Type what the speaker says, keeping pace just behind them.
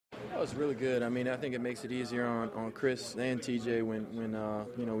Oh, it's really good. I mean, I think it makes it easier on Chris and TJ when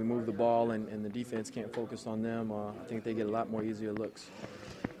we move the ball and the defense can't focus on them. I think they get a lot more easier looks.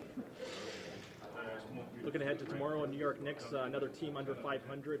 Looking ahead to tomorrow in New York Knicks, another team under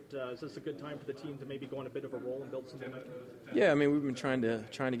 500. Is this a good time for the team to maybe go on a bit of a roll and build some momentum? Yeah, I mean, we've been trying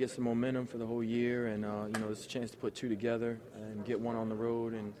to get some momentum for the whole year, and it's a chance to put two together and get one on the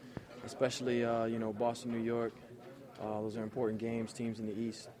road, and especially Boston, New York. Those are important games, teams in the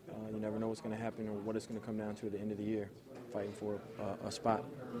East. You never know what's going to happen or what it's going to come down to at the end of the year, fighting for a spot.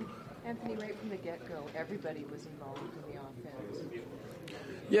 Anthony, right from the get-go, everybody was involved in the offense.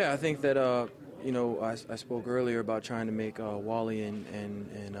 Yeah, I think that, I spoke earlier about trying to make Wally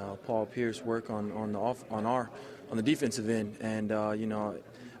and Paul Pierce work on the defensive end, and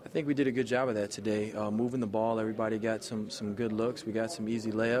I think we did a good job of that today. Moving the ball, everybody got some good looks. We got some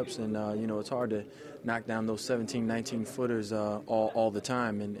easy layups, and it's hard to knock down those 17, 19 footers all the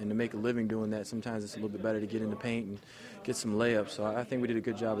time, and to make a living doing that, sometimes it's a little bit better to get in the paint and get some layups. So I think we did a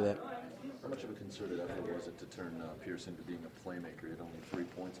good job of that. How much of a concerted effort was it to turn Pierce into being a playmaker? He had only 3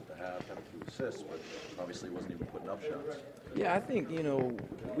 points at the half, had a few assists, but obviously wasn't even putting up shots. Yeah, I think,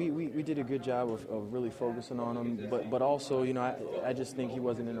 we did a good job of really focusing on him, but also, I just think he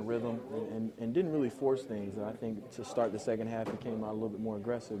wasn't in a rhythm and didn't really force things. And I think to start the second half, he came out a little bit more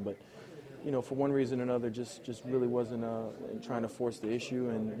aggressive, but, for one reason or another, just really wasn't trying to force the issue,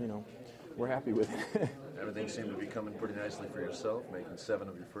 and, we're happy with it. Everything seemed to be coming pretty nicely for yourself, making 7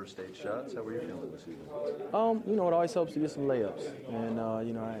 of your first 8 shots. How were you feeling this evening? It always helps to get some layups. And,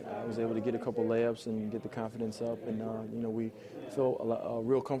 I was able to get a couple layups and get the confidence up. And, we feel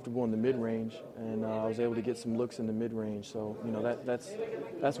real comfortable in the mid-range. And I was able to get some looks in the mid-range. So,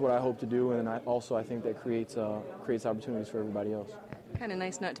 that's what I hope to do. And I think that creates opportunities for everybody else. Kind of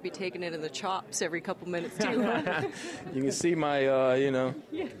nice not to be taking it in the chops every couple minutes, too. Huh? You can see my,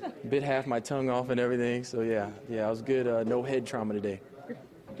 bit half my tongue off and everything. So, yeah, it was good. No head trauma today.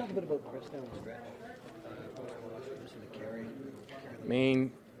 Talk a bit about Chris down the stretch. I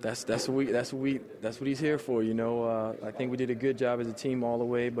mean, that's what he's here for. I think we did a good job as a team all the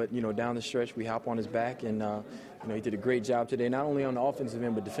way, but down the stretch we hop on his back, and he did a great job today, not only on the offensive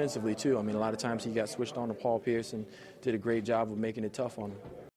end but defensively too. I mean, a lot of times he got switched on to Paul Pierce and did a great job of making it tough on him.